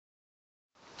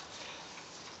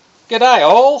G'day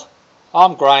all,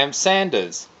 I'm Graham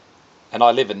Sanders and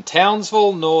I live in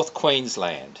Townsville, North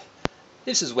Queensland.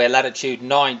 This is where latitude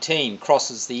 19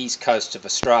 crosses the east coast of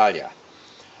Australia.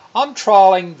 I'm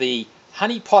trialling the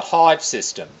honeypot hive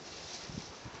system,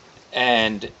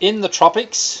 and in the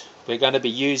tropics we're going to be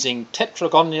using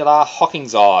Tetragonula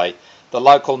Hockingsi, the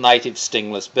local native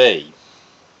stingless bee.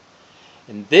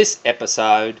 In this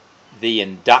episode, the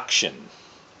Induction.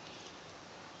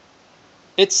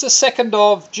 It's the 2nd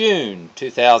of June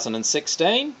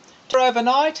 2016.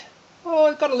 Overnight,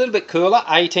 it got a little bit cooler,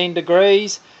 18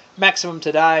 degrees. Maximum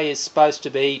today is supposed to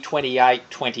be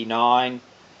 28, 29.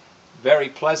 Very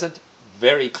pleasant,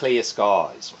 very clear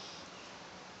skies.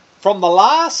 From the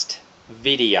last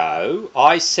video,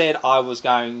 I said I was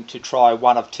going to try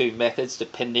one of two methods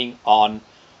depending on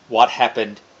what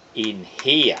happened in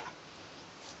here.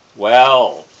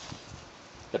 Well,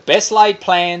 the best laid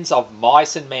plans of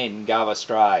mice and men go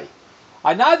astray.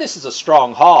 I know this is a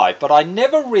strong hive, but I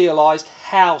never realised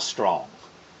how strong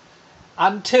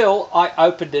until I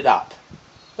opened it up.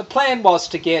 The plan was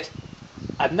to get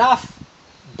enough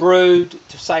brood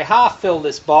to, say, half fill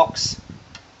this box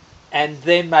and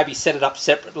then maybe set it up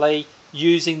separately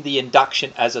using the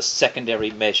induction as a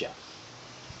secondary measure.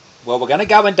 Well, we're going to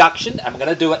go induction and we're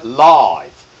going to do it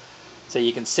live, so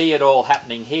you can see it all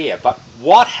happening here. But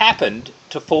what happened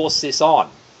to force this on?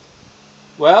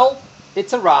 Well,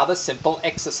 it's a rather simple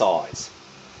exercise.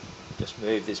 Just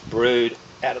move this brood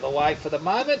out of the way for the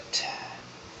moment.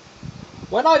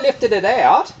 When I lifted it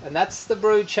out, and that's the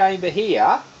brood chamber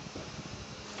here.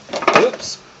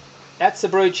 Oops, that's the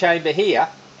brood chamber here.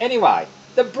 Anyway,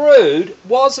 the brood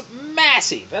was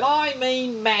massive, and I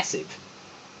mean massive.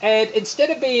 And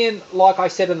instead of being, like I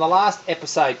said in the last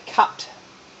episode, cupped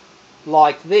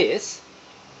like this,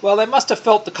 well, they must have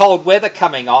felt the cold weather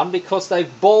coming on because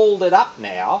they've balled it up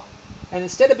now, and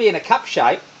instead of being a cup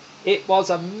shape, it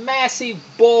was a massive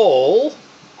ball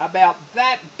about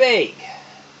that big,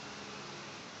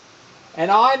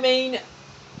 and I mean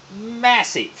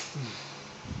massive.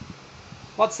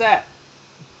 What's that?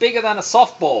 Bigger than a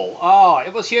softball. Oh,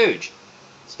 it was huge.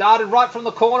 Started right from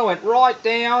the corner, went right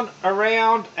down,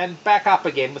 around and back up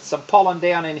again with some pollen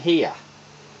down in here.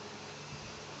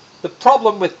 The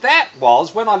problem with that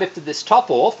was when I lifted this top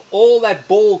off, all that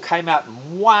ball came out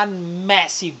in one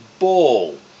massive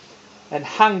ball and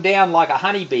hung down like a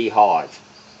honeybee hive.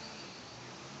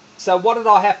 So what did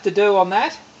I have to do on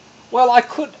that? Well,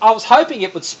 I was hoping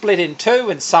it would split in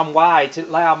two in some way to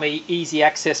allow me easy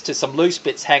access to some loose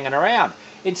bits hanging around.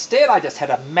 Instead, I just had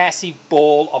a massive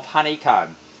ball of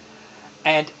honeycomb.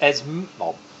 And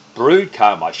brood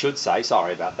comb, I should say,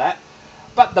 sorry about that.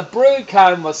 But the brood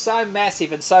comb was so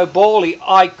massive and so bally,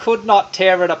 I could not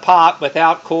tear it apart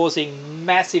without causing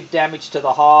massive damage to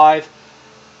the hive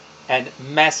and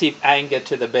massive anger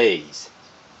to the bees.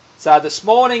 So this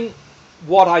morning,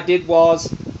 what I did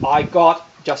was I got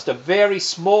just a very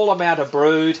small amount of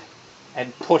brood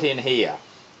and put in here.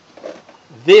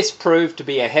 This proved to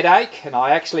be a headache, and I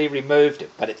actually removed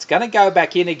it, but it's going to go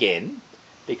back in again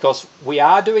because we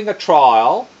are doing a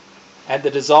trial and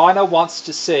the designer wants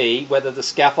to see whether the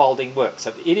scaffolding works.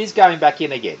 So it is going back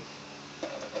in again.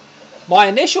 My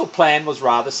initial plan was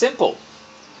rather simple.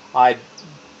 I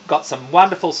got some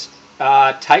wonderful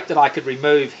tape that I could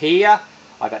remove here.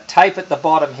 I got tape at the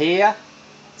bottom here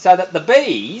so that the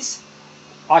bees,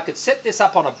 I could set this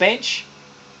up on a bench,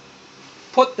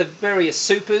 put the various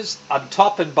supers on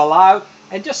top and below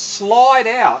and just slide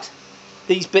out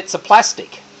these bits of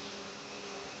plastic.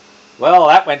 Well,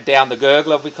 that went down the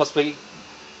gurgler because we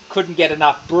couldn't get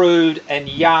enough brood and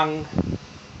young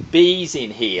bees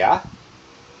in here.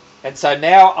 And so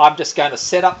now I'm just going to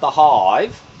set up the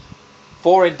hive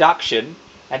for induction,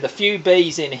 and the few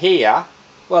bees in here,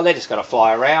 well, they're just going to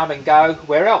fly around and go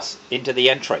where else? Into the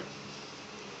entry.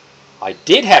 I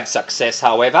did have success,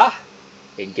 however,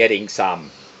 in getting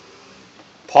some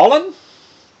pollen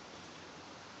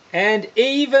and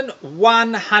even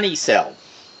one honey cell.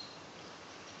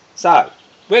 So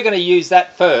we're going to use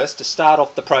that first to start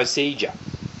off the procedure.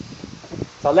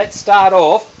 So let's start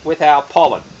off with our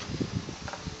pollen.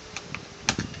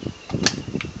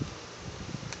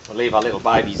 We'll leave our little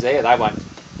babies there. They won't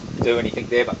do anything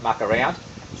there but muck around.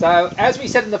 So as we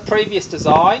said in the previous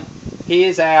design,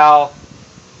 here's our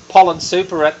pollen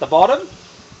super at the bottom.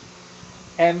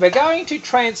 And we're going to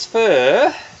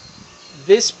transfer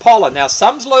this pollen. Now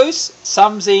some's loose,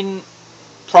 some's in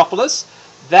propolis.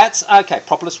 That's okay,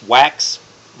 propolis, wax,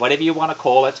 whatever you want to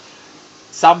call it.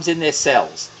 Some's in their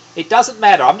cells. It doesn't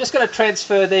matter. I'm just going to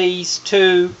transfer these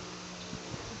to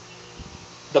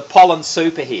the pollen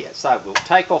super here. So we'll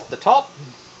take off the top.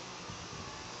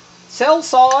 Cell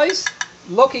size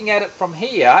looking at it from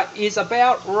here is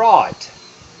about right.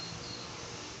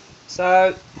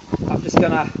 So I'm just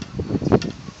going to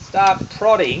start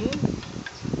prodding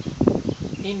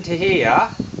into here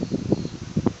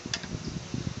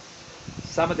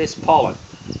some of this pollen.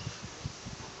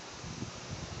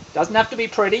 Doesn't have to be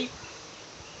pretty.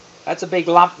 That's a big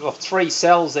lump of 3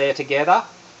 cells there together.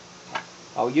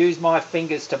 I'll use my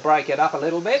fingers to break it up a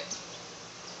little bit.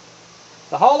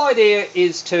 The whole idea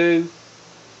is to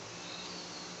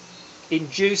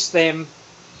induce them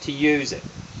to use it.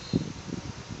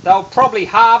 They'll probably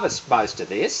harvest most of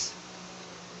this.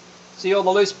 See all the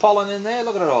loose pollen in there?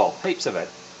 Look at it all, heaps of it.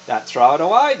 Don't throw it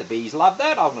away, the bees love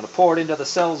that. I'm going to pour it into the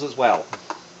cells as well.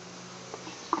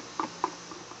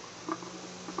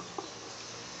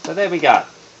 So there we go.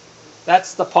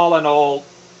 That's the pollen all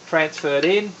transferred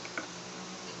in.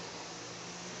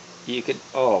 You can,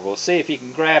 we'll see if you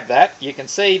can grab that. You can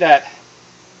see that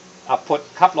I've put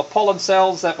a couple of pollen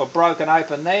cells that were broken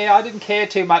open there. I didn't care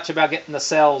too much about getting the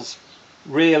cells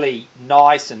really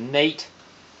nice and neat.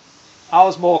 I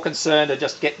was more concerned of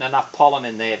just getting enough pollen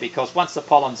in there, because once the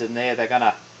pollen's in there, they're going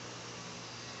to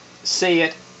see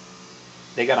it,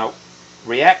 they're going to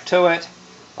react to it.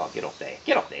 Oh, get up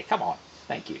there, come on,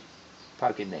 thank you.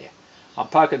 Poke in there. I'm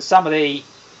poking some of the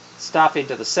stuff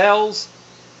into the cells,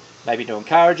 maybe to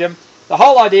encourage them. The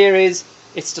whole idea is,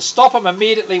 it's to stop them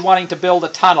immediately wanting to build a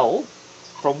tunnel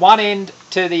from one end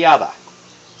to the other.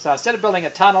 So instead of building a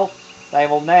tunnel, they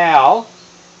will now,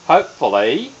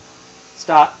 hopefully,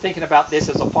 start thinking about this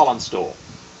as a pollen store.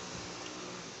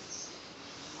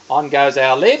 On goes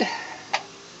our lid.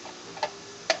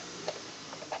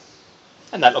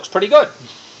 And that looks pretty good.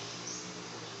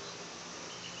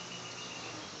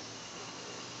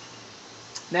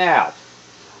 Now,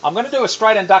 I'm going to do a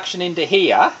straight induction into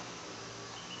here.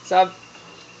 So,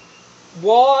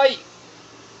 why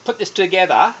put this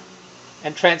together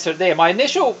and transfer it there? My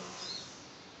initial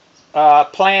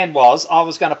plan was I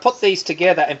was going to put these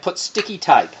together and put sticky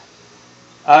tape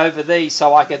over these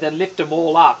so I could then lift them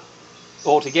all up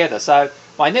all together. So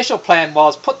my initial plan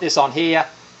was put this on here,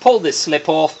 pull this slip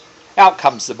off, out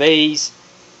comes the bees,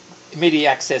 immediate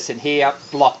access in here,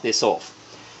 block this off.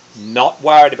 Not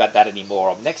worried about that anymore.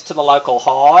 I'm next to the local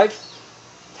hive,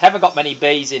 haven't got many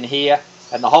bees in here,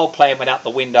 and the whole plan went out the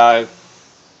window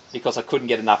because I couldn't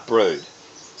get enough brood.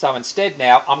 So instead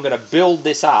now I'm going to build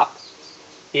this up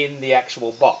in the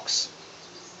actual box.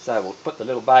 So we'll put the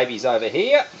little babies over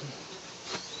here,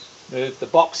 move the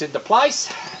box into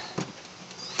place,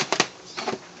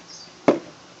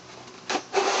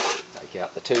 take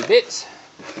out the 2 bits,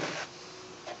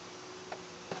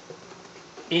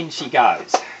 in she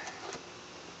goes.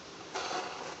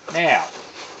 Now,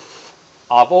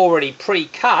 I've already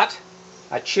pre-cut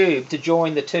a tube to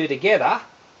join the 2 together,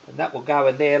 and that will go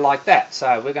in there like that.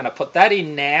 So we're going to put that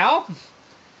in now,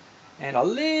 and a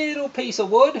little piece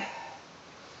of wood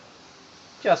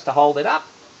just to hold it up.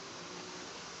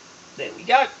 There we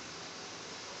go.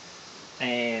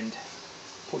 And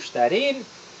push that in.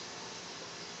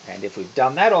 And if we've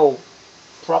done that all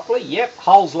properly, yep,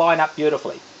 holes line up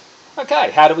beautifully.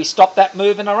 Okay, how do we stop that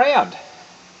moving around?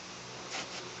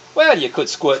 Well, you could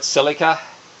squirt silica,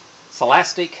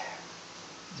 silastic,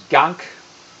 gunk,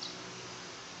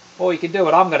 or you can do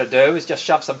what I'm going to do, is just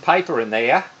shove some paper in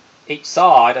there each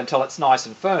side until it's nice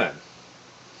and firm.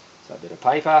 So a bit of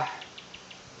paper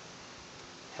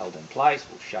held in place,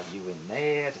 we'll shove you in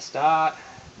there to start.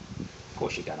 Of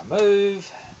course you're going to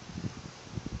move,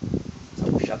 so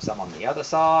we'll shove some on the other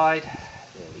side.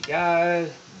 There we go,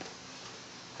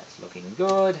 that's looking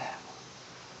good.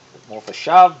 A bit more of a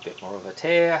shove, a bit more of a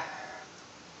tear.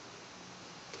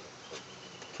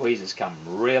 Tweezers come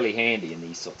really handy in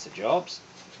these sorts of jobs.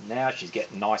 Now she's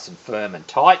getting nice and firm and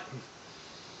tight.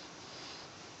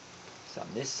 Some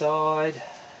this side.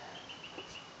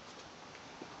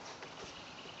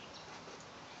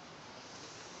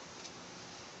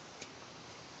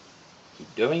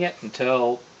 Keep doing it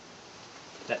until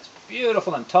that's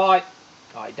beautiful and tight.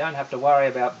 I don't have to worry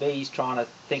about bees trying to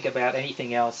think about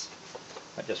anything else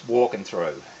but just walking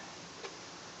through.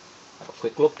 Have a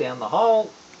quick look down the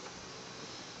hole.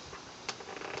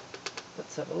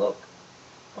 Let's have a look.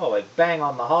 Oh, we bang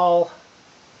on the hole.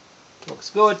 Looks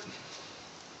good.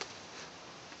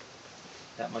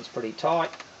 That one's pretty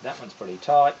tight. That one's pretty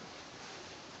tight.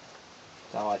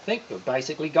 So I think we've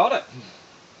basically got it.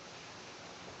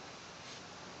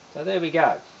 So there we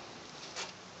go.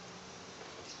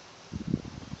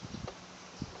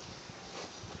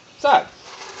 So,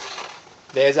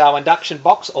 there's our induction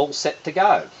box all set to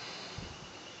go.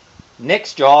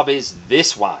 Next job is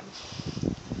this one.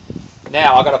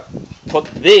 Now I've got to put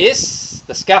this,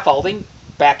 the scaffolding,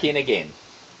 back in again.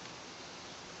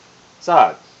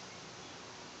 So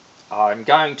I'm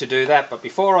going to do that, but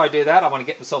before I do that I want to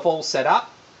get myself all set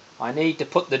up. I need to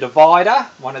put the divider,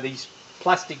 one of these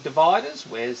plastic dividers.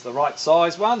 Where's the right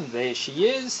size one? There she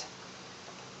is.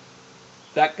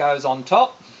 That goes on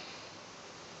top.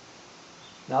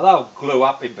 Now they'll glue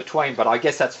up in between, but I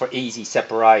guess that's for easy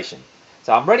separation.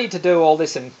 So I'm ready to do all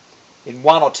this in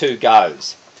 1 or 2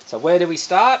 goes. So where do we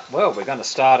start? Well, we're going to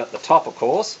start at the top, of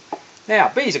course.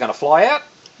 Now, bees are going to fly out.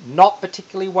 Not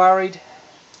particularly worried,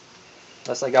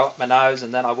 unless they go up my nose,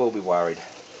 and then I will be worried.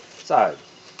 So,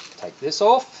 take this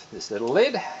off, this little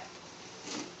lid.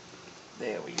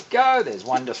 There we go. There's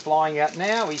one just flying out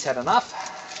now. He's had enough.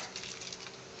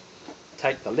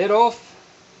 Take the lid off.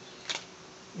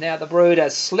 Now the brood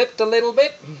has slipped a little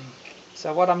bit.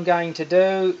 So what I'm going to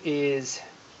do is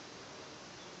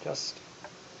just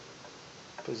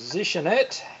position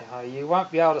it. You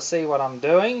won't be able to see what I'm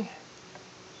doing.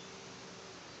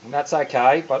 And that's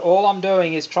okay. But all I'm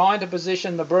doing is trying to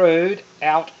position the brood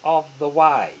out of the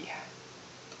way.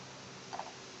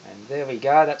 And there we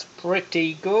go. That's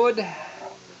pretty good.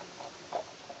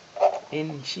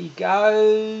 In she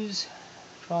goes.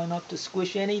 Try not to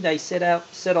squish any. They set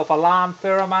off alarm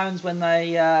pheromones when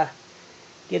they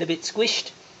get a bit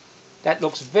squished. That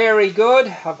looks very good.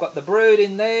 I've got the brood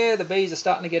in there. The bees are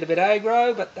starting to get a bit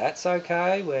aggro, but that's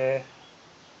okay. We're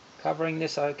covering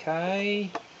this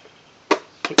okay.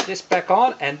 Put this back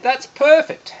on, and that's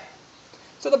perfect.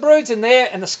 So the brood's in there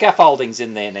and the scaffolding's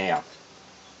in there now.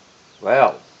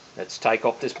 Well, let's take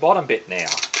off this bottom bit now.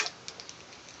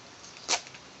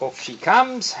 Off she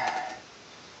comes.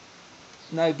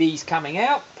 No bees coming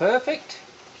out. Perfect.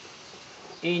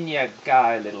 In you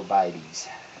go, little babies.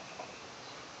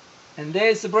 And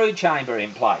there's the brood chamber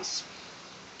in place.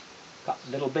 Got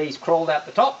little bees crawled out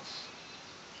the top.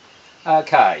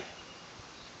 Okay.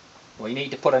 We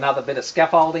need to put another bit of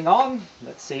scaffolding on.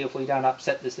 Let's see if we don't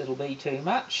upset this little bee too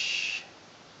much.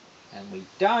 And we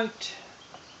don't.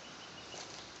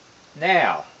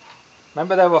 Now,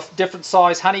 remember there were different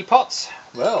size honey pots?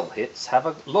 Well, let's have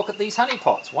a look at these honey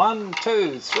pots. 1,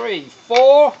 2, 3,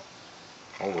 4.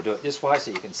 Oh, we'll do it this way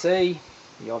so you can see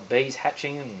the odd bees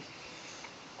hatching and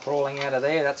crawling out of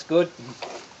there. That's good.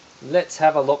 Let's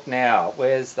have a look now.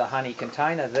 Where's the honey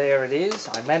container? There it is.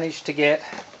 I managed to get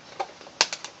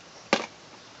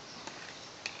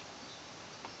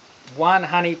one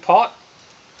honey pot,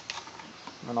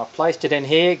 and I've placed it in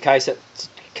here in case it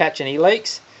catch any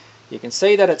leaks. You can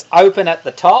see that it's open at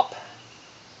the top,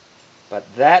 but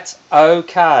that's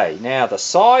okay. Now the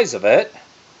size of it,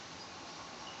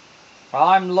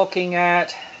 I'm looking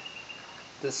at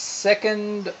the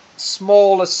second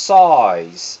smallest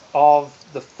size of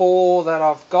the 4 that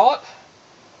I've got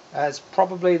as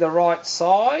probably the right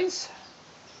size.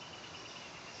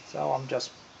 So I'm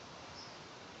just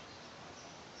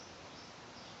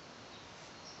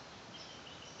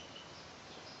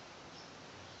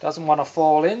doesn't want to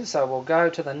fall in, so we'll go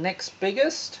to the next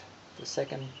biggest, the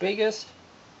second biggest,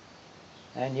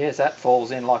 and yes, that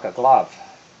falls in like a glove.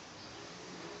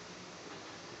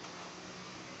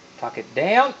 Tuck it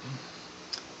down.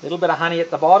 A little bit of honey at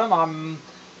the bottom. I'm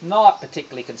not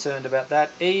particularly concerned about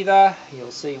that either. You'll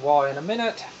see why in a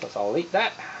minute, because I'll eat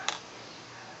that.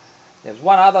 There's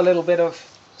one other little bit of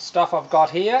stuff I've got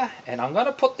here, and I'm going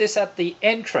to put this at the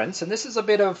entrance, and this is a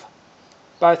bit of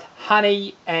both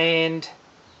honey and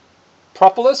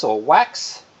propolis or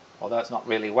wax, although it's not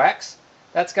really wax.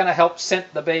 That's going to help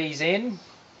scent the bees in.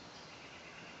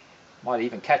 Might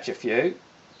even catch a few,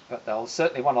 but they'll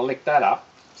certainly want to lick that up.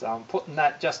 So I'm putting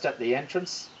that just at the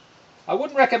entrance. I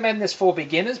wouldn't recommend this for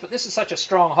beginners, but this is such a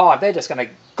strong hive, they're just going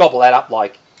to gobble that up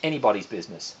like anybody's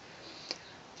business.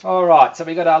 Alright, so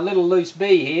we've got our little loose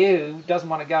bee here who doesn't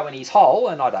want to go in his hole,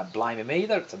 and I don't blame him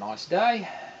either. It's a nice day.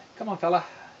 Come on, fella.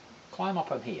 Climb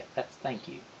up on here. Thank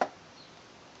you.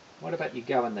 What about you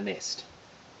go in the nest?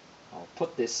 I'll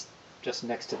put this just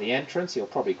next to the entrance. You'll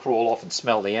probably crawl off and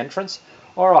smell the entrance.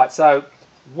 Alright, so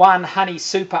one honey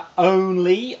super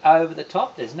only over the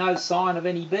top. There's no sign of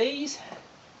any bees.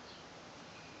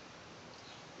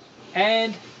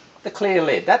 And the clear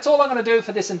lid. That's all I'm going to do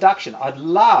for this induction. I'd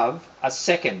love a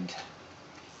second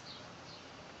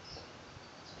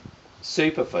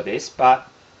super for this, but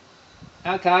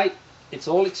okay, it's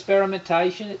all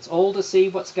experimentation. It's all to see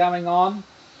what's going on.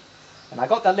 And I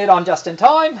got that lid on just in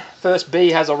time. First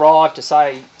bee has arrived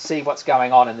to see what's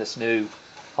going on in this new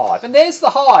hive. And there's the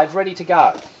hive ready to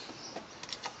go.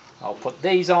 I'll put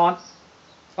these on.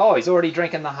 Oh, he's already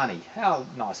drinking the honey. How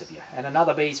nice of you. And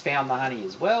another bee's found the honey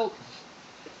as well.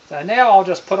 So now I'll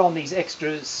just put on these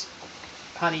extras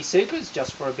honey supers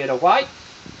just for a bit of weight.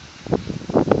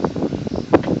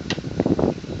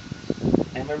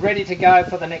 we're ready to go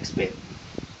for the next bit.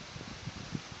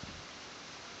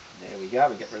 There we go,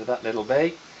 we get rid of that little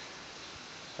bee.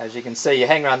 As you can see, you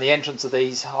hang around the entrance of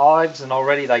these hives and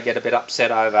already they get a bit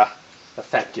upset over the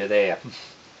fact you're there.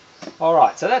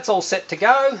 Alright, so that's all set to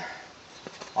go.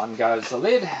 On goes the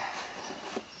lid.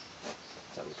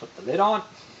 So we put the lid on.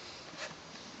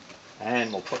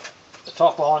 And we'll put the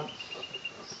top on.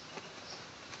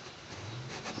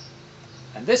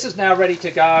 And this is now ready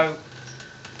to go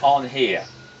on here.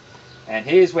 And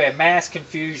here's where mass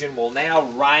confusion will now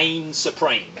reign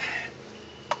supreme.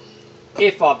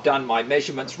 If I've done my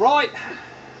measurements right,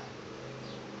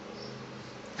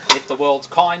 if the world's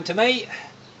kind to me,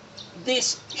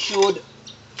 this should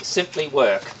simply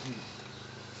work.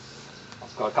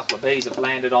 I've got a couple of bees have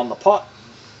landed on the pot.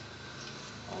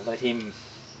 I'll let him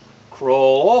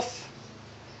crawl off.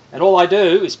 And all I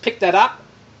do is pick that up,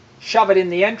 shove it in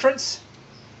the entrance,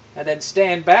 and then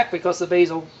stand back because the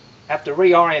bees will have to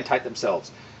reorientate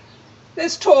themselves.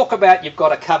 There's talk about you've got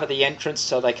to cover the entrance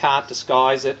so they can't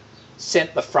disguise it.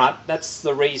 Scent the front. That's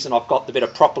the reason I've got the bit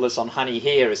of propolis on honey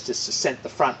here, is just to scent the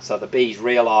front so the bees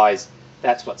realise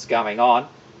that's what's going on.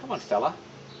 Come on, fella.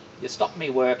 You stopped me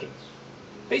working.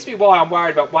 Beats me why I'm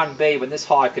worried about one bee when this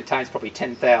hive contains probably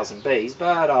 10,000 bees,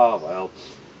 but oh well.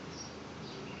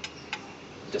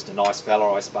 Just a nice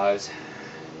fella, I suppose.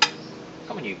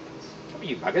 Come on, you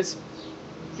buggers.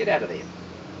 Get out of there.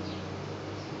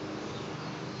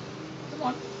 Come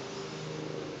on.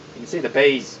 You can see the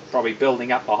bees probably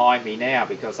building up behind me now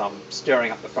because I'm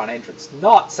stirring up the front entrance.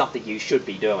 Not something you should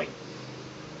be doing.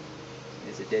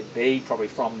 There's a dead bee, probably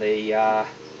from the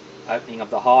opening of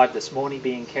the hive this morning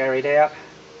being carried out.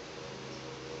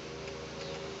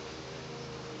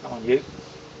 Come on, you.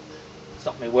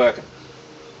 Stop me working.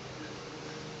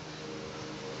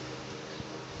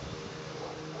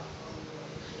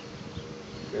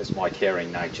 Where's my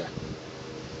caring nature?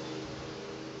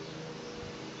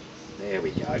 There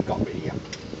we go, got rid of you.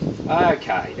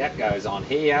 Okay, that goes on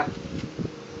here.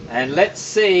 And let's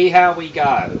see how we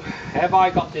go. Have I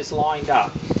got this lined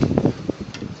up?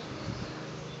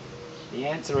 The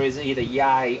answer is either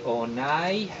yay or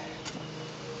nay.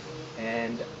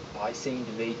 And I seem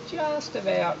to be just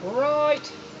about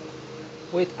right.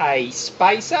 With a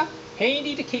spacer,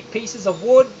 handy to keep pieces of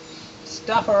wood,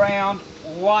 stuff around,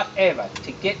 whatever,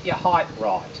 to get your height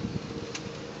right.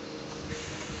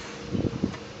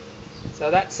 So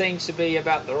that seems to be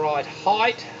about the right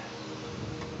height.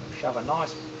 Shove a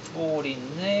nice board in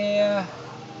there.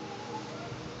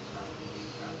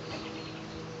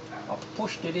 I've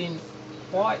pushed it in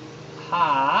quite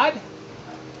hard.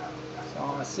 So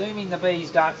I'm assuming the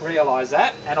bees don't realise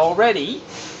that. And already,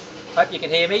 hope you can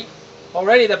hear me,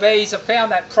 already the bees have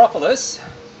found that propolis.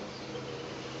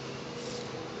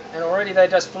 And already they're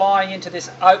just flying into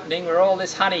this opening where all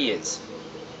this honey is.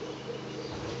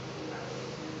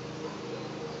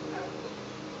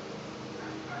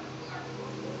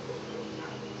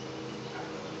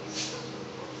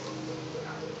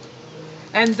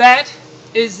 And that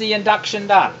is the induction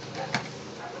done.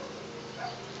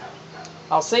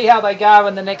 I'll see how they go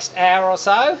in the next hour or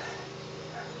so,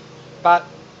 but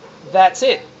that's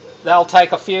it. They'll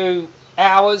take a few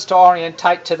hours to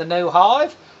orientate to the new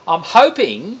hive. I'm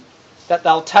hoping that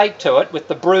they'll take to it with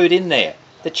the brood in there.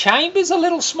 The chamber's a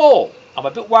little small. I'm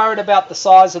a bit worried about the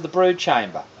size of the brood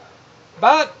chamber.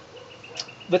 But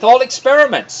with all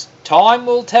experiments, time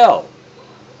will tell.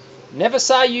 Never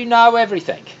say you know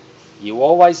everything. You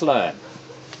always learn.